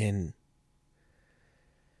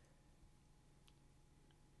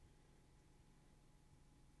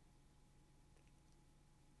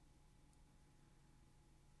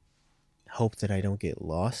hope that I don't get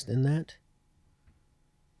lost in that.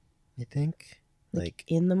 I think like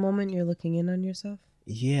in the moment you're looking in on yourself.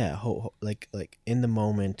 yeah, like in the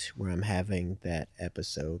moment where I'm having that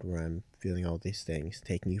episode where I'm feeling all these things,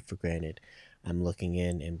 taking you for granted, I'm looking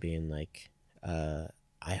in and being like,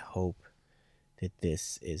 I hope that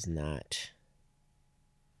this is not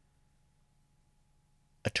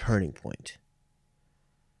a turning point.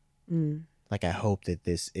 Like, I hope that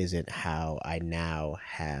this isn't how I now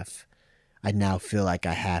feel like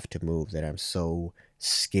I have to move, that I'm so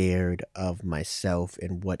scared of myself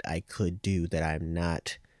and what I could do that I'm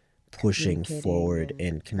not pushing forward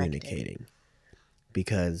and communicating.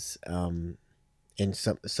 Because and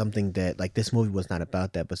something that, like, this movie was not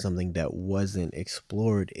about that, but something that wasn't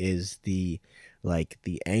explored is the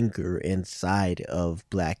anger inside of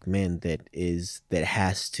black men that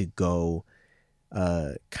has to go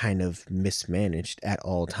kind of mismanaged at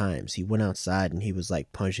all times. He went outside and he was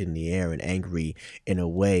like punching the air and angry in a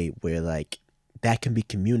way where like that can be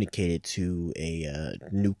communicated to a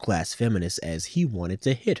new class feminist as he wanted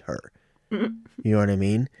to hit her. You know what I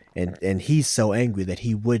mean? And he's so angry that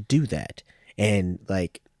he would do that. And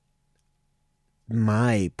like,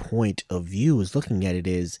 my point of view is looking at it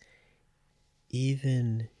is,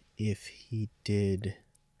 even if he did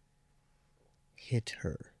hit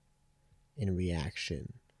her in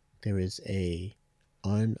reaction, there is a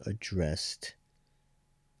unaddressed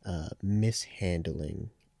mishandling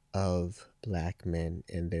of black men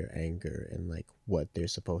and their anger and like what they're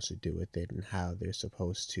supposed to do with it and how they're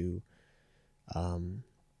supposed to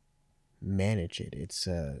manage it. It's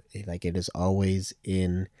like, it is always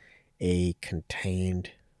in a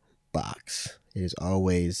contained box. It is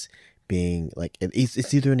always being like,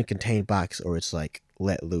 it's either in a contained box or it's like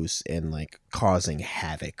let loose and like causing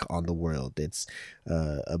havoc on the world. It's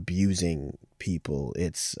abusing people.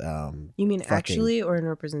 It's you mean actually or in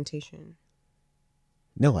representation?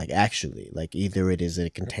 No, like actually, like either it is a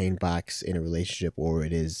contained box in a relationship or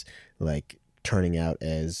it is like turning out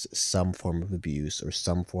as some form of abuse or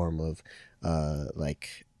some form of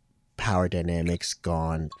like power dynamics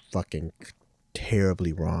gone fucking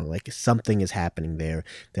terribly wrong. Like something is happening there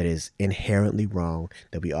that is inherently wrong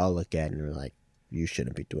that we all look at and we're like, you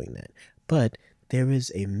shouldn't be doing that. But there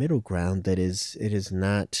is a middle ground that it is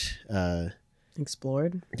not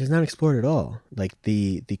explored. It is not explored at all. Like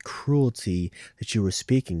the cruelty that you were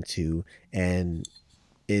speaking to and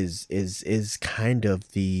is kind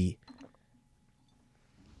of the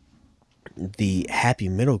happy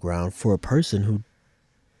middle ground for a person who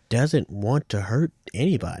doesn't want to hurt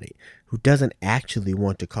anybody, who doesn't actually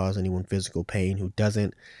want to cause anyone physical pain, who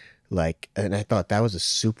doesn't like, and I thought that was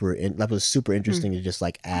super interesting to just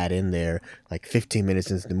like add in there. Like 15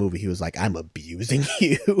 minutes into the movie, he was like, I'm abusing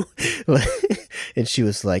you. And she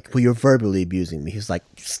was like, well, you're verbally abusing me. He's like,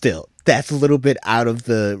 still, that's a little bit out of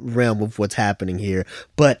the realm of what's happening here,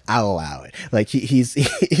 but I'll allow it. Like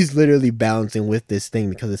he's literally balancing with this thing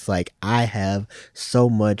because it's like, I have so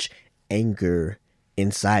much anger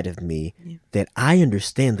inside of me that I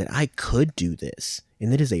understand that I could do this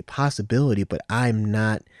and it is a possibility, but I'm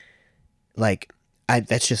not like,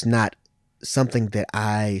 that's just not something that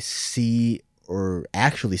I see or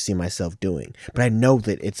actually see myself doing. But I know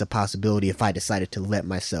that it's a possibility if I decided to let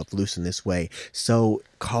myself loose in this way. So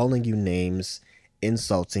calling you names,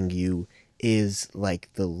 insulting you is like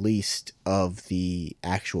the least of the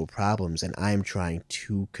actual problems. And I'm trying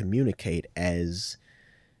to communicate as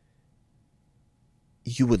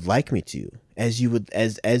you would like me to, as you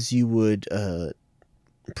would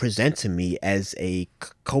present to me as a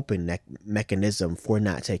coping mechanism for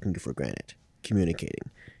not taking you for granted, communicating.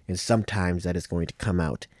 And sometimes that is going to come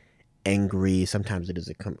out angry, sometimes it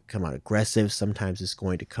is come out aggressive, sometimes it's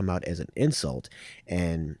going to come out as an insult.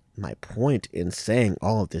 And my point in saying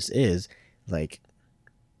all of this is, like,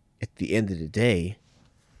 at the end of the day,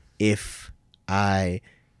 if I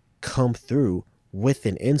come through with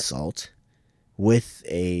an insult, with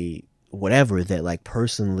a whatever that like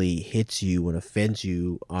personally hits you and offends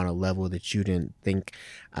you on a level that you didn't think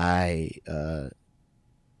I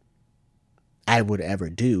would ever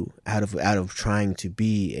do, out of trying to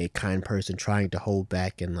be a kind person, trying to hold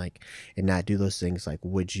back and like and not do those things, like,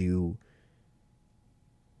 would you,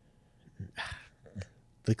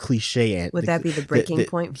 the cliche, would that be the breaking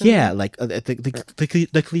point for yeah me? Like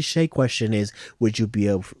the cliche question is, would you be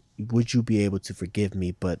able to forgive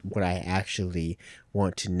me? But what I actually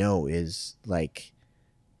want to know is, like,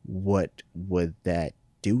 what would that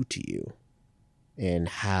do to you? and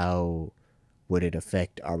how would it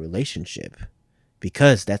affect our relationship?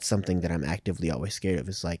 Because that's something that I'm actively always scared of.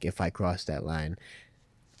 It's like, if I cross that line,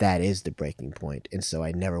 that is the breaking point. And so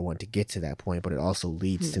I never want to get to that point, but it also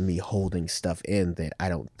leads to me holding stuff in that I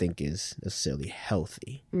don't think is necessarily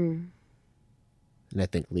healthy. And I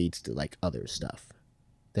think leads to like other stuff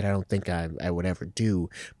that I don't think I would ever do.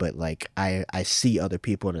 But like I see other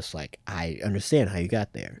people and it's like, I understand how you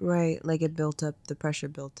got there. Right. Like it built up, the pressure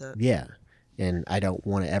built up. Yeah. And I don't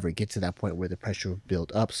want to ever get to that point where the pressure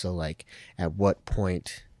built up. So like, at what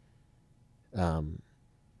point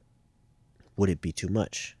would it be too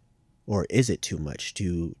much? Or is it too much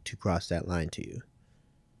to cross that line to you?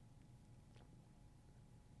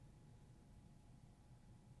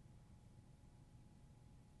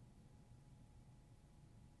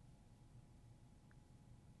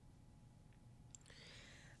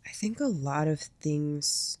 I think a lot of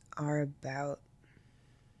things are about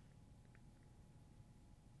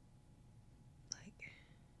like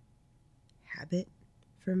habit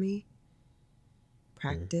for me,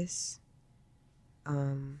 practice.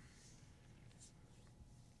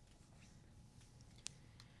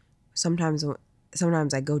 Sometimes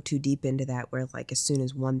I go too deep into that where like as soon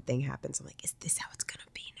as one thing happens, I'm like, is this how it's gonna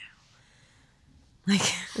be now? Like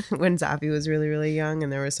when Zafi was really, really young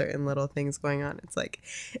and there were certain little things going on, it's like,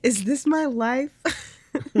 is this my life?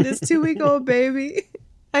 This 2-week-old baby,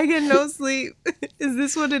 I get no sleep. Is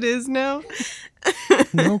this what it is now?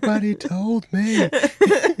 Nobody told me.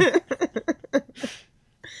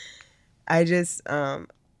 I just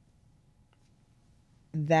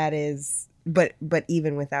that is, but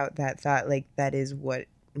even without that thought, like that is what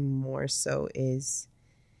more so is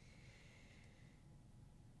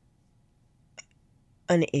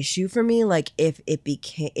an issue for me. Like if it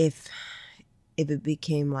became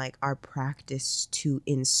like our practice to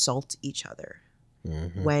insult each other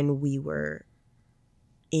when we were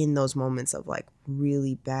in those moments of like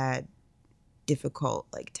really bad, difficult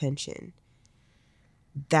like tension,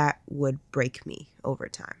 that would break me over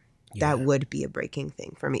time. That would be a breaking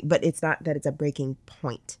thing for me. But it's not that it's a breaking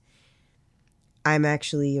point. I'm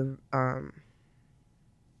actually I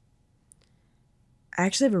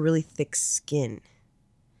actually have a really thick skin.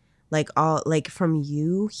 Like from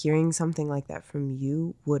you, hearing something like that from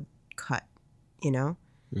you would cut, you know?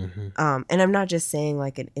 And I'm not just saying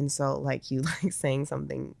like an insult, like you like saying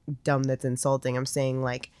something dumb that's insulting. I'm saying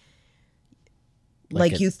like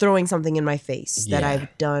you throwing something in my face that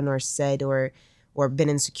I've done or said or been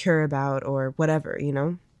insecure about or whatever, you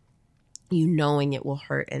know? You knowing it will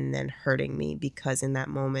hurt and then hurting me because in that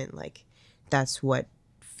moment, like that's what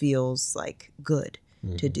feels like good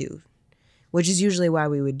to do. Which is usually why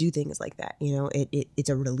we would do things like that, you know? It's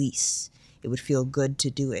a release. It would feel good to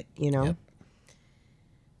do it, you know?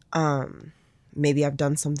 Yep. Maybe I've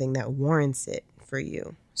done something that warrants it for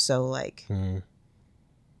you. So like,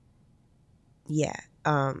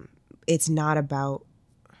 it's not about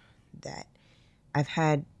that. I've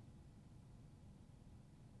had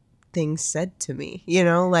things said to me, you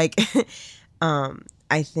know? Like,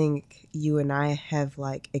 I think you and I have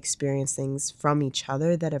like experienced things from each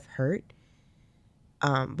other that have hurt.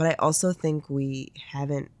 But I also think we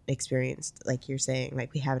haven't experienced, like you're saying,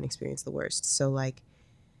 like we haven't experienced the worst. So like,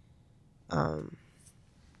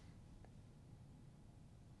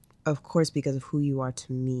 of course, because of who you are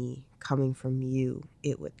to me, coming from you,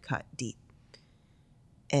 it would cut deep.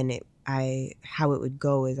 And how it would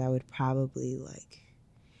go is I would probably like,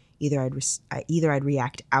 either I'd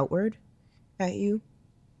react outward at you,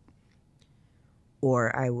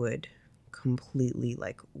 or I would completely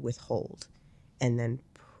like withhold and then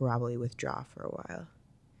probably withdraw for a while.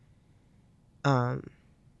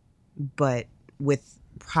 But with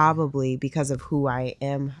probably because of who I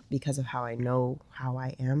am, because of how I know how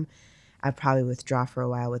I am, I'd probably withdraw for a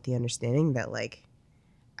while with the understanding that like,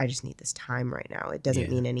 I just need this time right now. It doesn't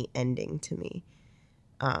mean any ending to me.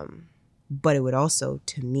 But it would also,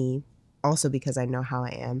 to me, also because I know how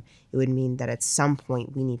I am, it would mean that at some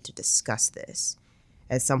point we need to discuss this.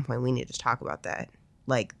 At some point we need to talk about that.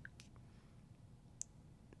 Like,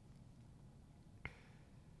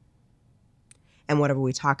 and whatever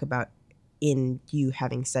we talk about in you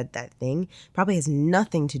having said that thing probably has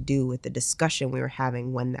nothing to do with the discussion we were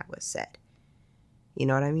having when that was said. You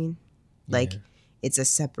know what I mean? Like, it's a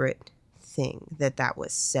separate thing that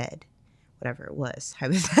was said, whatever it was,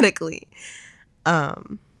 hypothetically.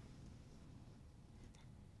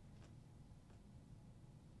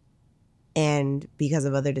 And because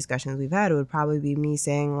of other discussions we've had, it would probably be me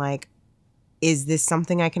saying like, is this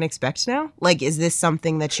something I can expect now? Like, is this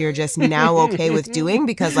something that you're just now okay with doing?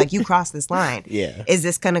 Because like you crossed this line. Yeah. Is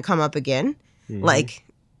this going to come up again? Like,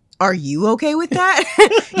 Are you okay with that?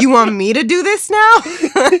 You want me to do this now?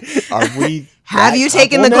 Are we? Have you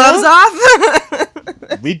taken the gloves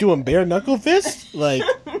off? We doing bare knuckle fist? Like,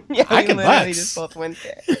 Yeah, I we can literally box. just both went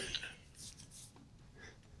there.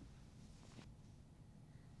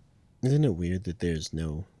 Isn't it weird that there's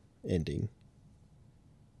no ending?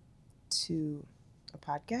 To a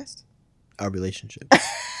podcast? Our relationship.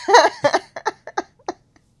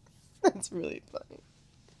 That's really funny.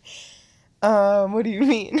 What do you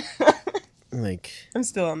mean? Like, I'm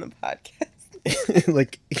still on the podcast.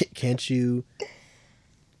 like, can't you?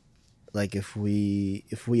 Like, if we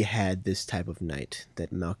had this type of night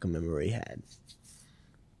that Malcolm and Marie had,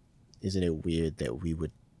 isn't it weird that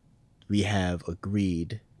we have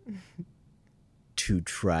agreed to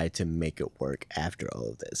try to make it work after all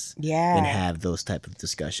of this? Yeah. And have those type of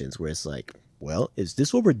discussions where it's like, well, is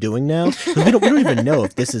this what we're doing now? 'Cause we don't even know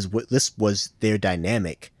if this was their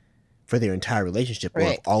dynamic for their entire relationship, or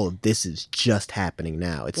if all of this is just happening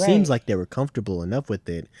now. It seems like they were comfortable enough with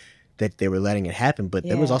it that they were letting it happen, but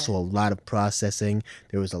there was also a lot of processing.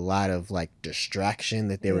 There was a lot of like distraction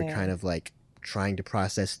that they were kind of like trying to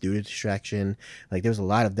process through the distraction. Like, there was a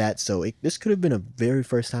lot of that. So this could have been a very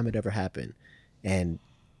first time it ever happened. And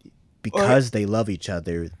because they love each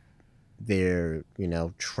other, they're,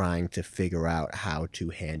 trying to figure out how to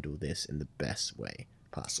handle this in the best way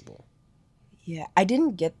possible. Yeah, I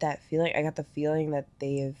didn't get that feeling. I got the feeling that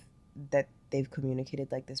they've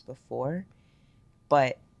communicated like this before,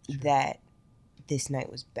 but that this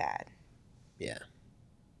night was bad. Yeah.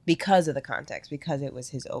 Because of the context, because it was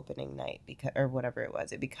his opening night, or whatever it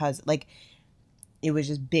was. Because like it was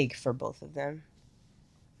just big for both of them.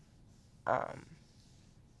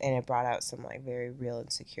 And it brought out some like very real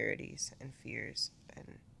insecurities and fears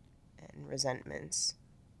and resentments.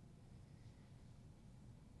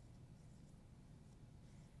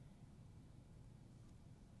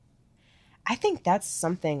 I think that's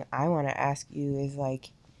something I want to ask you is like,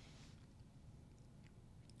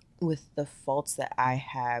 with the faults that I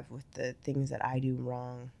have, with the things that I do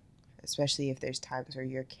wrong, especially if there's times where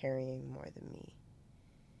you're carrying more than me,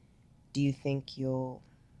 do you think you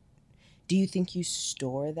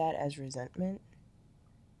store that as resentment?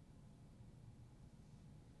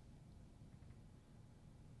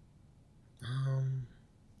 I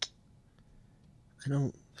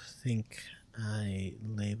don't think I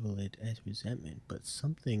label it as resentment, but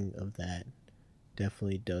something of that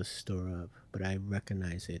definitely does store up. But I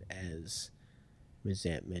recognize it as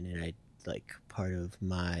resentment, and I like part of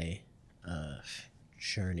my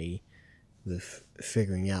journey with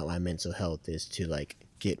figuring out my mental health is to like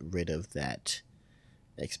get rid of that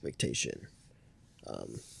expectation.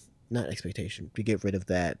 Not expectation, to get rid of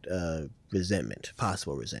that resentment,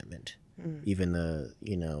 possible resentment. Even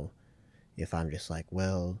if I'm just like,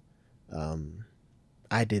 well,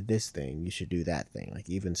 I did this thing, you should do that thing. Like,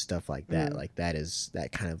 even stuff like that, like that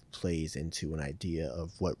kind of plays into an idea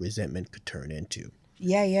of what resentment could turn into.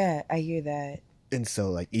 Yeah, I hear that. And so,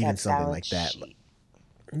 like, even something like that.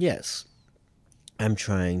 Yes. I'm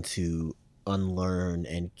trying to unlearn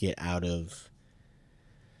and get out of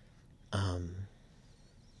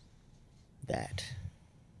that.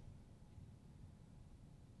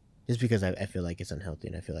 Just because I feel like it's unhealthy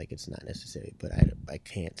and I feel like it's not necessary, but I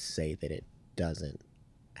can't say that it doesn't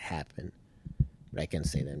happen. But I can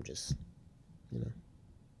say that I'm just,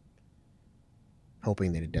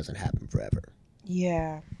 hoping that it doesn't happen forever.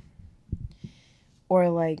 Yeah. Or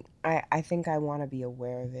like, I think I want to be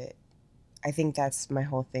aware of it. I think that's my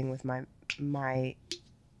whole thing with my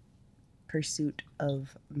pursuit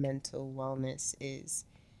of mental wellness is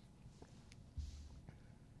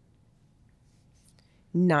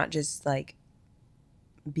not just like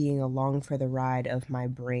being along for the ride of my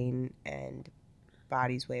brain and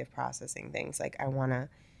body's way of processing things. Like, I want to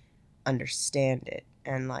understand it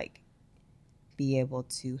and like be able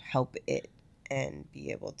to help it and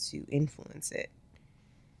be able to influence it.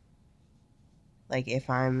 Like, if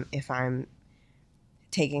I'm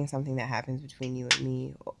taking something that happens between you and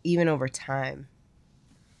me, even over time,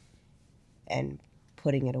 and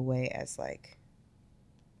putting it away as like,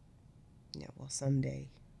 well, someday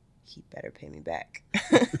he better pay me back.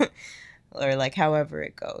 Or like however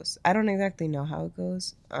it goes. I don't exactly know how it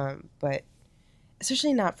goes, but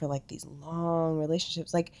especially not for like these long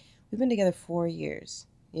relationships. Like, we've been together 4 years,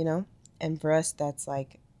 and for us that's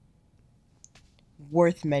like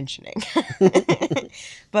worth mentioning.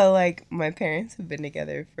 But like, my parents have been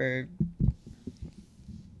together for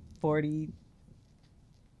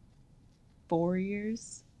 44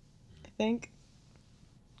 years, I think.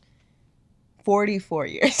 44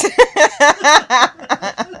 years.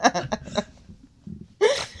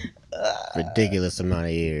 ridiculous amount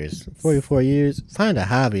of years. 44 years? Find a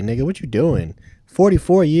hobby, nigga. What you doing?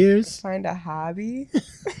 44 years? Find a hobby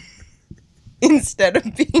instead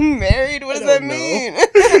of being married. What does that mean?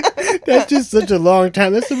 That's just such a long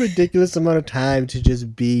time. That's a ridiculous amount of time to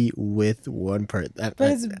just be with one person. But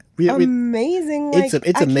it's amazing. Like,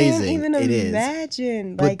 it's amazing. I can't even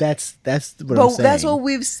imagine. But Like, that's what I'm but saying. that's what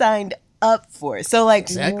we've signed up for. So, like,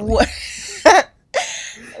 Exactly. what?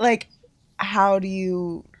 Like, how do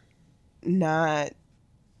you not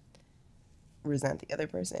resent the other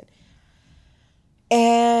person?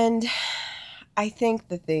 And I think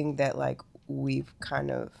the thing that, like, we've kind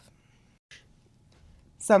of,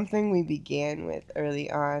 something we began with early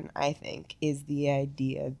on, I think, is the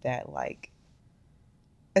idea that, like,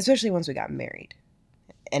 especially once we got married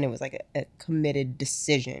and it was like a committed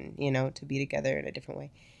decision, you know, to be together in a different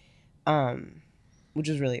way, which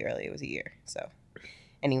was really early. It was a year. So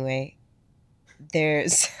anyway,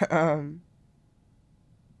 there's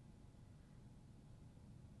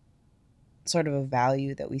sort of a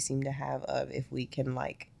value that we seem to have of, if we can,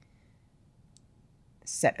 like,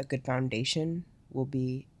 set a good foundation,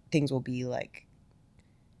 things will be like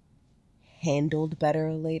handled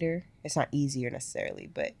better later. It's not easier necessarily,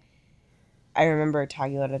 but I remember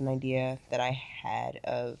talking about an idea that I had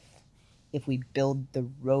of, if we build the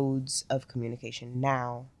roads of communication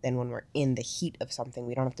now, then when we're in the heat of something,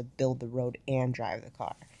 we don't have to build the road and drive the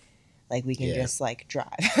car. Like, we can just, like, drive.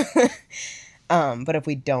 But if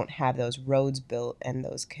we don't have those roads built and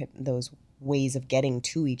those ways of getting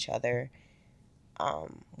to each other,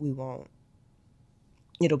 we won't.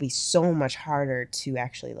 It'll be so much harder to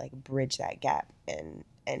actually, like, bridge that gap and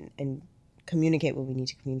communicate what we need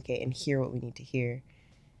to communicate and hear what we need to hear.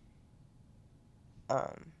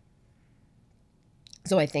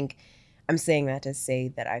 So I think I'm saying that to say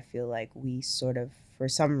that I feel like we sort of, for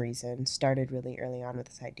some reason, started really early on with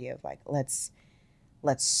this idea of, like, let's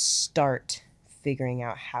start figuring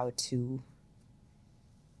out how to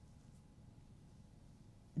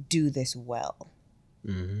do this well.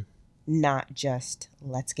 Mm-hmm. Not just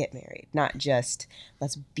let's get married, not just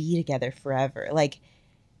let's be together forever. Like,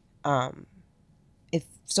 it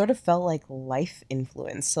sort of felt like life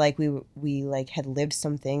influence. Like, we like had lived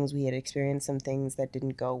some things, we had experienced some things that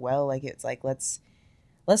didn't go well. Like, it's like, let's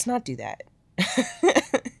not do that.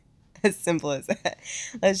 As simple as that.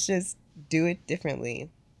 Let's just do it differently.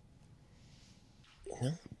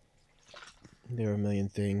 Yeah. There are a million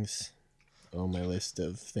things on my list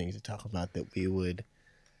of things to talk about that we would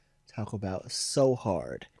talk about so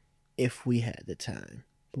hard if we had the time,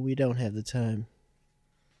 but we don't have the time.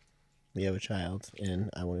 We have a child, and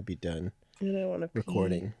I want to be done And I want to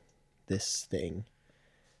recording this thing.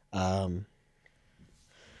 I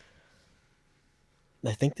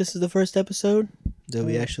think this is the first episode that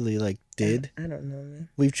we actually, like, did. I don't know, man.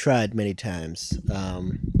 We've tried many times.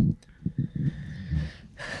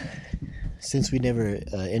 Since we never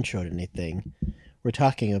introed anything, we're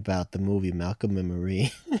talking about the movie Malcolm and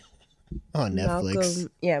Marie on Netflix.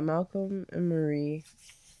 Malcolm and Marie.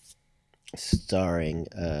 Starring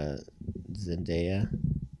Zendaya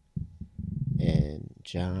and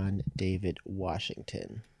John David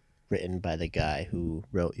Washington. Written by the guy who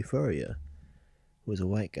wrote Euphoria, who was a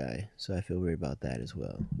white guy. So I feel weird about that as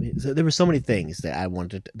well. So there were so many things that I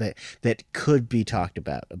wanted that could be talked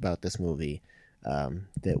about this movie,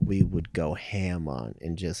 that we would go ham on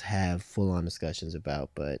and just have full-on discussions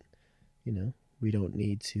about. But, you know, we don't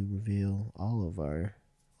need to reveal all of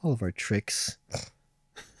our tricks,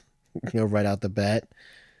 you know, right out the bat.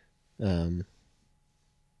 Yeah,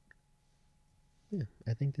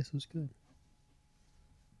 I think this was good.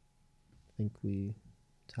 I think we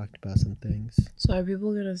talked about some things. So are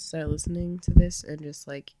people gonna start listening to this and just,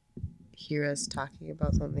 like, hear us talking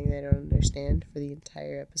about something they don't understand for the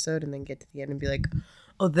entire episode, and then get to the end and be like,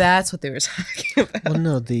 oh, that's what they were talking about? Well,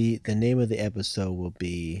 no, the name of the episode will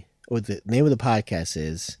be, or the name of the podcast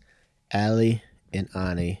is Allie and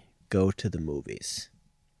Ani Go to the Movies.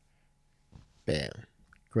 Bam.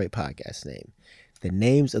 Great podcast name. The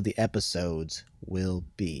names of the episodes will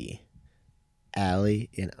be Allie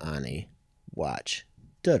and Ani Watch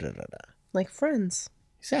da-da-da-da. Like Friends.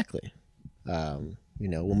 Exactly. You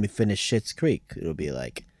know, when we finish Schitt's Creek, it'll be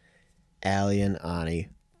like Allie and Ani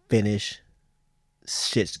finish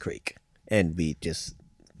Schitt's Creek. And we just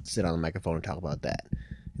sit on the microphone and talk about that.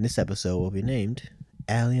 And this episode will be named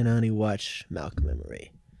Allie and Ani Watch Malcolm and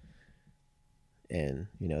Marie. And,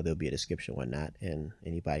 you know, there'll be a description, whatnot. And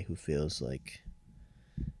anybody who feels like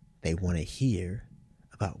they want to hear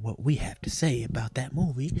about what we have to say about that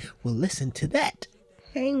movie will listen to that.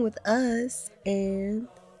 Hang with us, and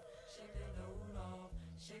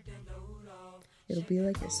It'll be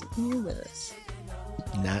like you're sitting here with us.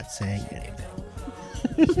 Not saying anything.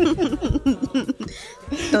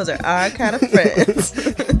 Those are our kind of friends.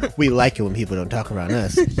 We like it when people don't talk around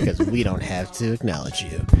us because we don't have to acknowledge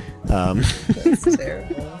you. That's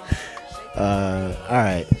terrible. All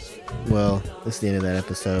right. Well, that's the end of that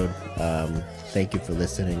episode. Thank you for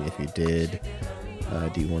listening. If you did,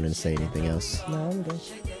 do you want to say anything else? No, I'm good.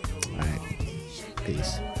 All right.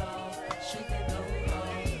 Peace.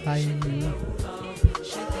 Bye.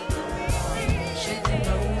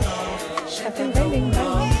 Happy writing.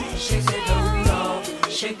 Bye.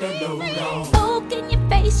 Smoke in your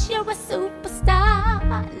face, you're a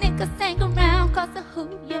superstar. Niggas ain't around.